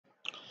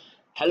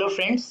Hello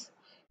friends,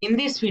 in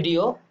this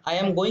video I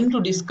am going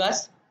to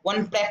discuss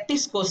one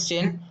practice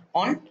question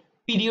on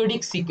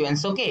periodic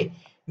sequence. Okay,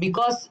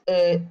 because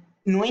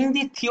knowing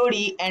the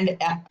theory and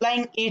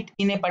applying it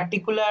in a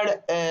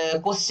particular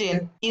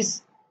question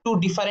is two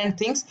different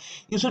things.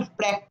 You should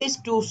practice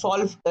to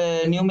solve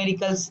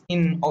numericals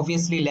in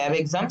obviously lab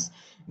exams,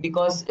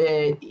 because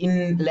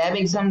in lab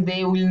exam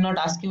they will not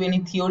ask you any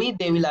theory,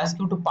 they will ask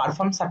you to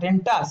perform certain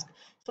tasks.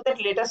 So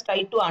that let us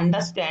try to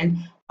understand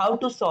how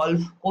to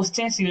solve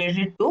questions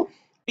related to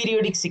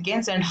periodic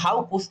sequence and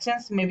how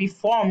questions may be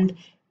formed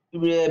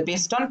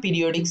based on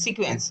periodic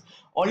sequence.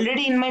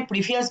 Already in my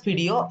previous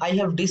video I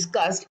have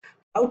discussed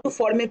how to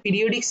form a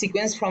periodic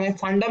sequence from a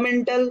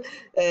fundamental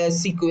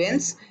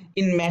sequence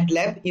in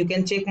MATLAB. You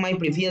can check my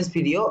previous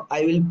video.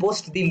 I will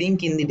post the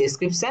link in the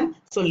description.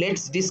 So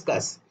let's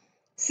discuss.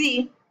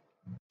 See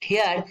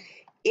here,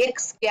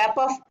 x cap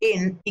of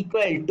n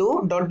equal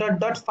to dot dot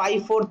dot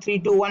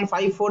 54321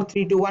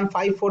 54321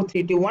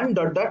 54321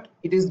 dot dot,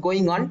 it is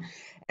going on,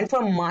 and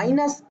from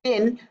minus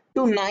 10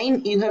 to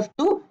 9 you have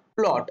to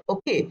plot.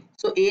 Okay,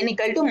 so n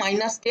equal to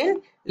minus 10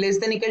 less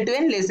than equal to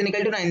n less than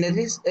equal to 9, that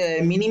is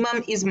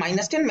minimum is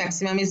minus 10,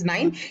 maximum is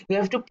 9. You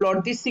have to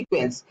plot this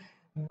sequence.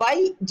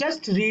 By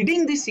just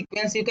reading this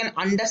sequence you can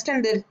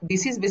understand that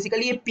this is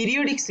basically a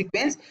periodic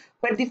sequence,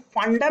 but the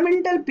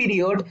fundamental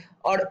period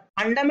or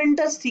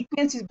fundamental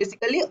sequence is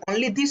basically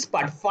only this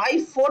part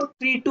 5 4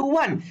 3 2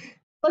 1,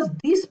 because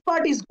this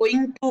part is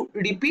going to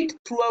repeat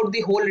throughout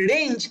the whole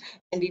range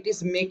and it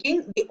is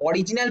making the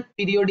original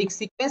periodic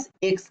sequence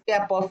x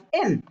cap of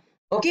n.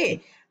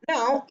 Okay,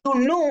 now you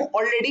know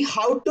already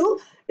how to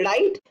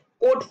write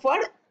code for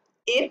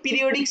a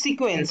periodic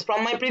sequence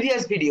from my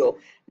previous video.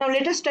 Now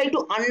let us try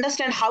to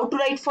understand how to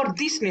write for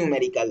this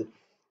numerical.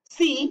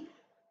 See,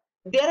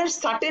 there are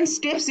certain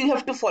steps you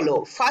have to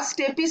follow. First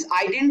step is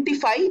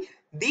identify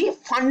the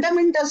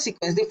fundamental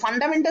sequence. The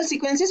fundamental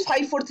sequence is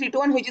 5 4 3 2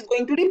 1, which is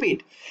going to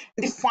repeat.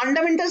 The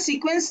fundamental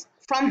sequence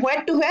from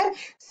where to where?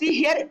 See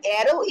here,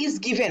 arrow is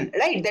given,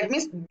 right? That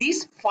means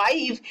this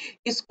 5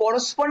 is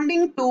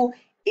corresponding to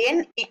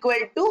n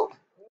equal to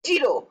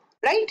 0,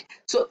 right?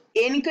 So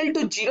n equal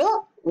to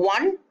 0,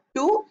 1,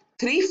 2,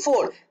 3,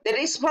 4. That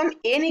is from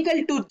n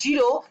equal to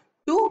 0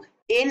 to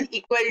n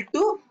equal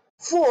to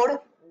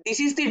 4. This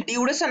is the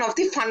duration of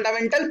the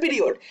fundamental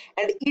period,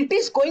 and it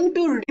is going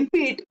to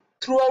repeat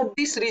throughout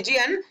this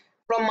region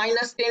from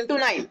minus 10 to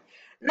 9.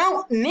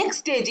 Now next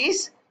stage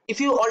is, if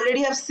you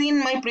already have seen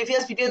my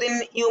previous video,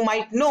 then you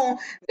might know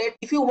that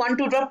if you want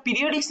to draw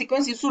periodic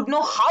sequence, you should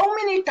know how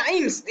many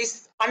times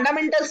this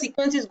fundamental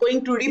sequence is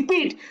going to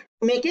repeat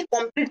to make a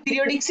complete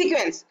periodic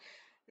sequence.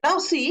 Now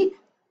see,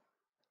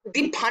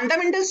 the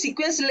fundamental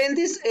sequence length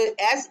is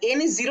as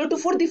n is 0 to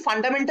 4, the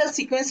fundamental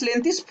sequence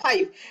length is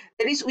 5.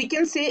 That is, we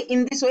can say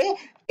in this way,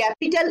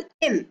 capital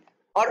N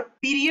or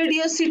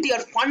periodicity or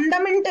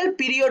fundamental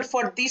period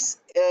for this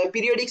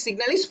periodic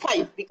signal is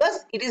 5,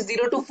 because it is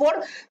 0 to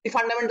 4. The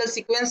fundamental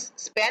sequence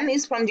span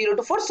is from 0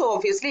 to 4, so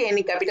obviously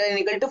n capital N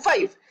equal to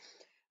 5.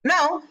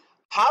 Now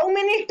how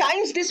many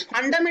times this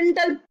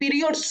fundamental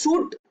period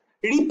should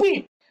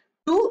repeat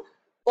to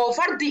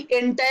cover the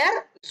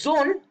entire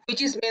zone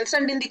which is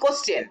mentioned in the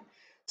question?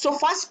 So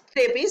first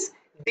step is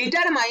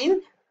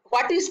determine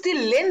what is the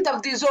length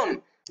of the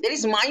zone. That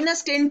is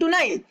minus 10 to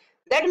 9.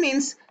 That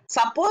means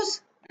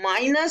suppose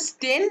minus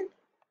 10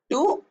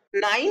 to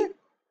 9,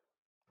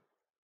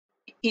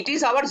 it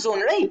is our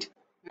zone, right?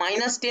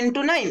 Minus 10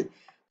 to 9.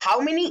 How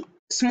many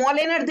small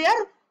n are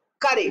there?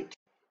 Correct,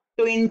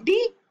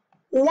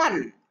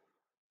 21.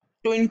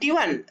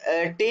 21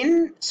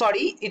 10,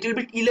 sorry, it will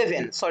be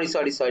 11. Sorry.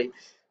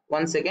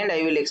 One second,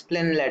 I will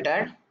explain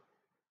later.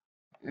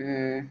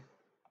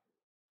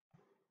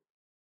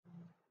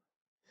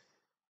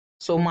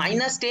 So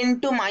minus 10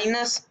 to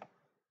minus,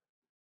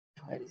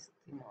 where is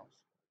the mouse?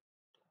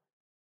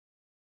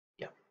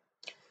 Yeah.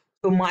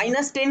 So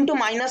minus 10 to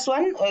minus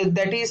 1,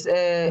 that is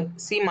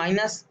see,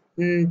 minus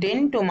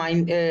 10 to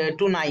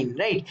 9,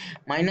 right?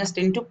 Minus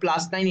 10 to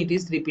plus 9, it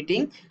is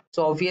repeating.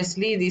 So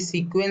obviously the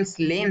sequence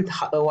length,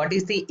 what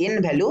is the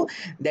n value?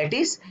 That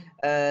is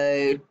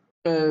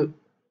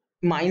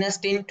minus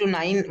 10 to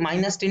 9,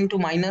 minus 10 to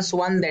minus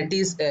 1, that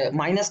is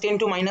minus 10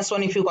 to minus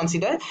 1. If you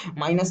consider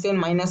minus 10,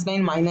 minus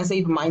 9, minus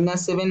 8,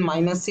 minus 7,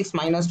 minus 6,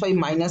 minus 5,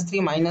 minus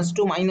 3, minus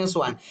 2, minus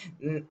 1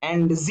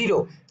 and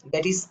 0,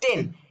 that is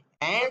 10.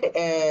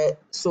 And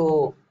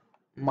so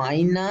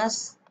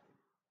minus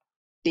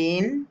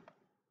 10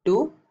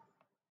 to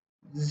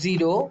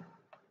 0,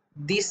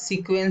 this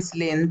sequence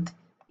length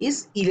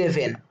is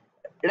 11,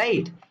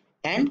 right?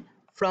 And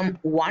from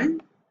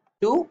 1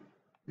 to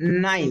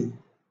 9,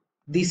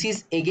 this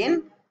is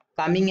again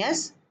coming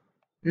as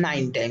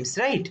 9 times,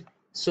 right?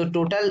 So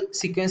total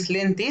sequence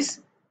length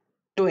is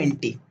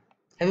 20.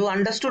 Have you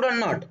understood or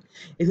not?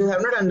 If you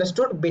have not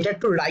understood, better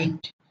to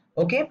write.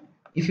 Okay,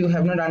 if you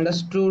have not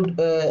understood,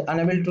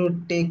 unable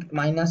to take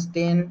minus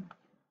 10,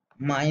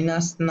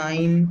 minus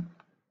 9,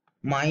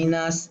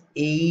 minus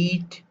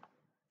 8,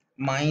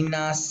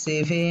 minus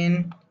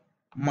 7,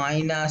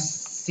 minus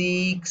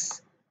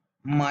 6,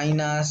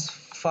 minus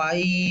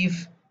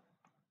 5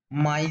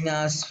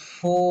 minus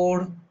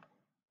 4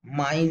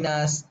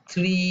 minus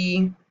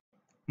 3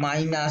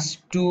 minus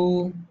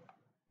 2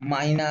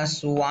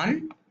 minus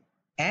 1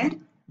 and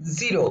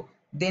 0.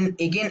 Then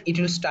again it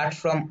will start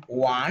from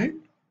 1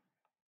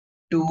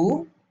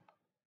 2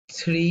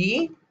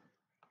 3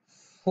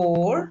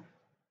 4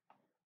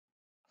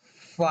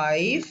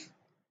 5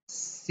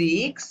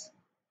 6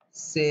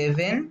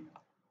 7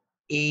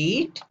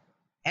 8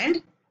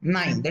 and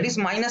 9. That is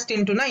minus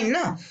 10 to 9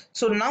 now.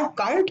 So now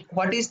count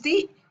what is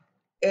the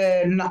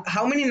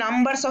how many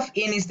numbers of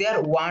n is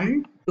there.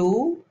 1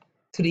 2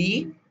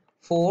 3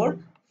 4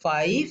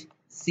 5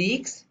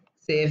 6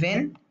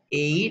 7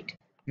 8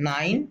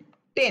 9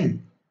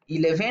 10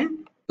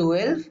 11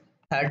 12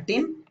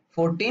 13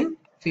 14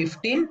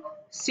 15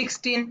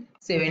 16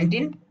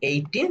 17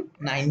 18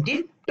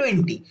 19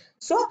 20.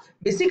 So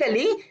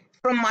basically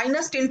from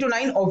minus 10 to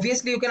 9,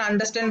 obviously you can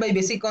understand by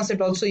basic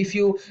concept also. If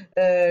you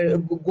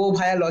go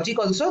via logic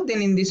also,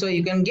 then in this way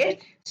you can get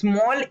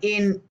small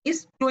n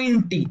is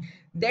 20.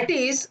 That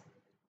is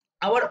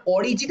our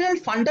original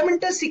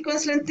fundamental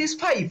sequence length is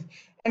 5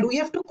 and we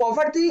have to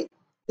cover the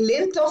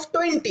length of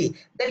 20.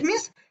 That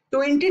means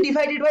 20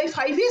 divided by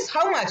 5 is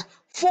how much?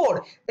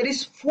 4. That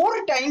is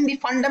 4 times the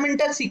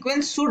fundamental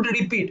sequence should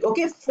repeat.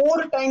 Okay,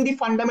 4 times the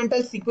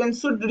fundamental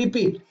sequence should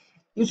repeat.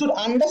 You should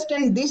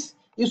understand this.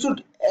 You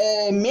should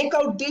make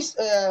out this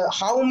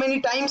how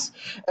many times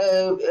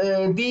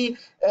the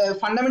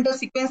fundamental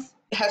sequence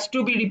has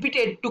to be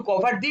repeated to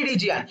cover the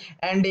region,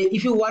 and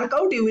if you work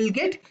out you will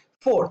get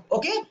 4.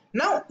 Okay,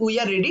 now we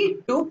are ready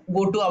to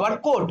go to our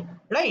code,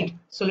 right?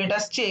 So let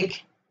us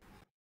check.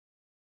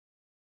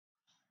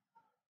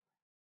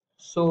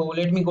 So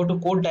let me go to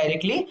code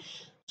directly.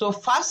 So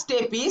first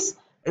step is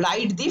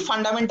write the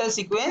fundamental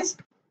sequence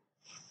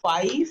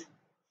 5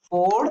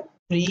 4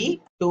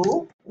 3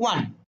 2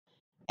 1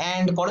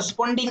 and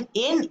corresponding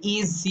n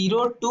is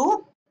 0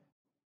 to,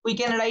 we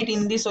can write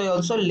in this way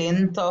also,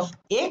 length of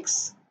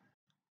x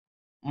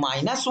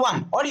minus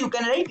 1, or you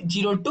can write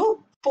 0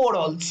 to 4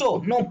 also,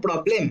 no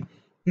problem.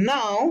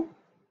 Now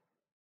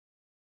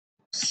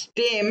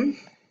stem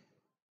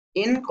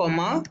n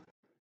comma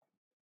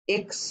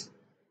x.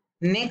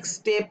 Next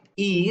step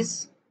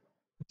is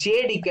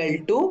z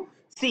equal to,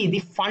 see the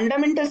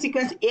fundamental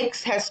sequence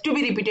x has to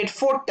be repeated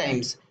 4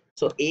 times.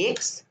 So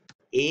x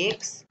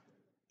x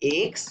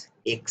x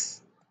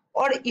x,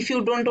 or if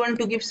you don't want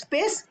to give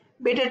space,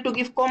 better to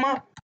give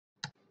comma.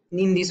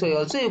 In this way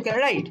also you can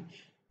write.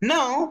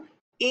 Now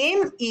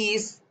m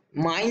is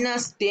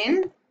minus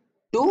 10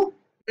 to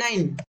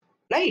 9,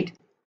 right?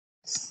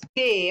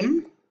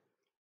 Stem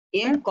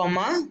m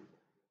comma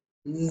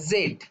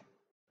z.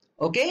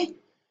 Okay,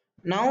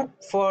 now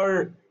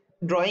for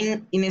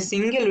drawing in a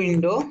single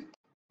window,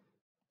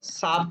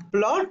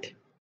 subplot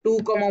 2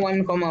 comma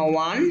 1 comma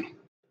 1,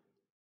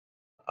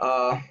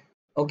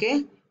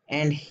 okay,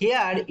 and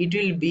here it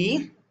will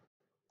be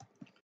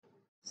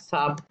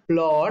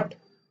subplot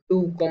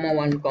 2 comma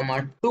 1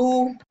 comma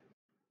 2.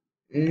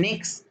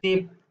 Next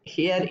step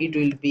here it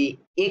will be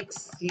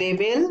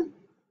xlabel.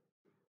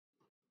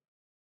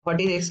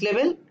 What is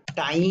xlabel?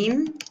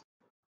 Time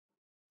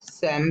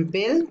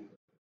sample.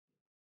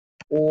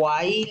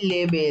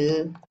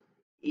 Ylabel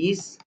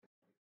is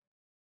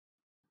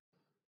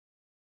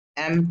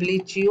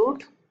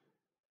amplitude.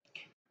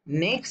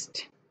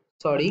 Next,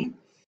 sorry,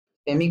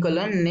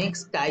 semicolon.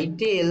 Next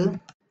title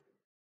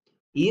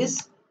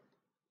is,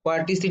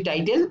 what is the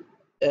title?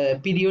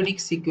 Periodic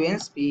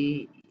sequence.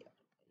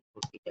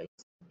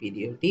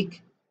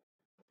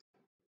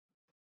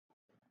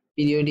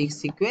 Periodic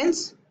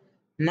sequence.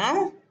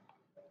 Now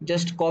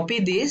just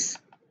copy this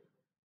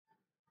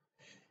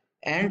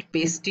and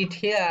paste it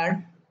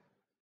here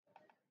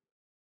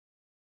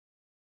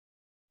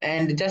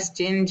and just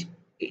change.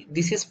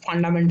 This is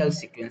fundamental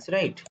sequence,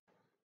 right?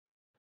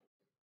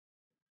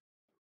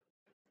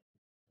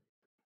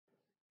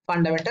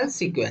 Fundamental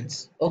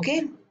sequence.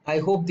 Okay, I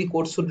hope the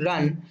code should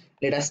run.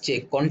 Let us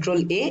check. Control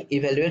A,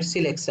 evaluate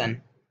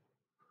selection.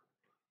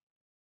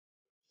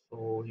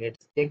 So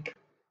let's check.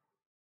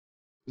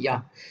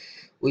 Yeah,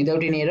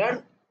 without any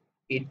error,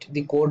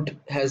 the code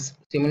has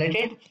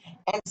simulated.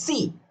 And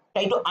see,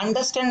 try to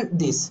understand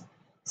this.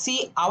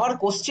 See, our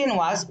question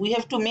was, we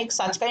have to make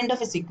such kind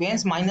of a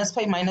sequence: minus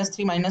 5 minus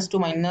 3 minus 2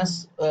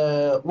 minus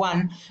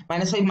 1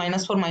 minus 5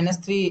 minus 4 minus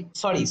 3,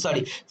 sorry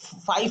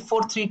 5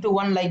 4 3 2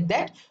 1, like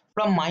that,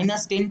 from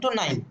minus 10 to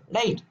 9,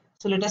 right?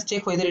 So let us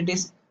check whether it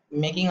is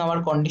making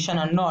our condition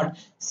or not.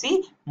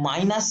 See,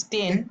 minus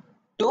 10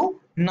 to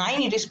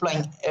 9 it is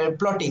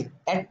plotting.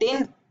 At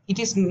 10 it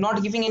is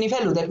not giving any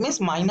value. That means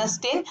minus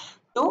 10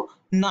 to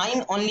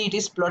 9 only it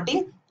is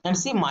plotting. And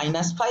see,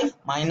 minus 5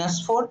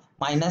 minus 4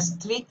 minus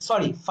 3,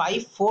 sorry,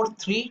 5 4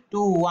 3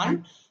 2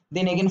 1,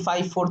 then again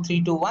 5 4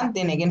 3 2 1,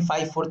 then again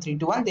 5 4 3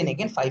 2 1, then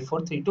again 5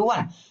 4 3 2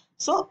 1.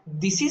 So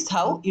this is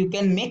how you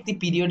can make the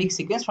periodic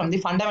sequence from the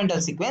fundamental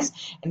sequence,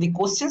 and the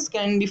questions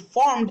can be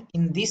formed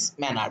in this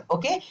manner.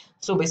 Okay,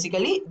 so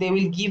basically they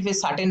will give a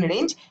certain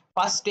range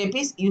first step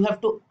is you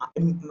have to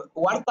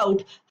work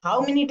out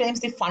how many times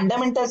the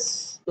fundamental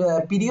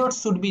period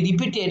should be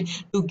repeated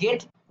to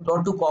get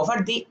or to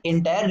cover the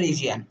entire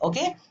region.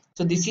 Okay,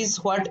 so this is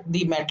what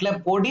the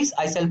MATLAB code is.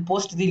 I shall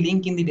post the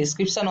link in the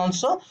description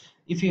also.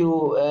 If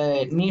you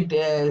need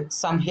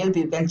some help,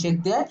 you can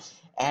check there.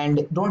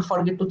 And don't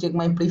forget to check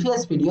my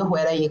previous video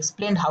where I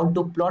explained how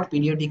to plot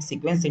periodic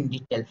sequence in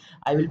detail.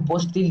 I will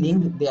post the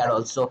link there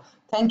also.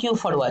 Thank you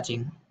for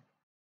watching.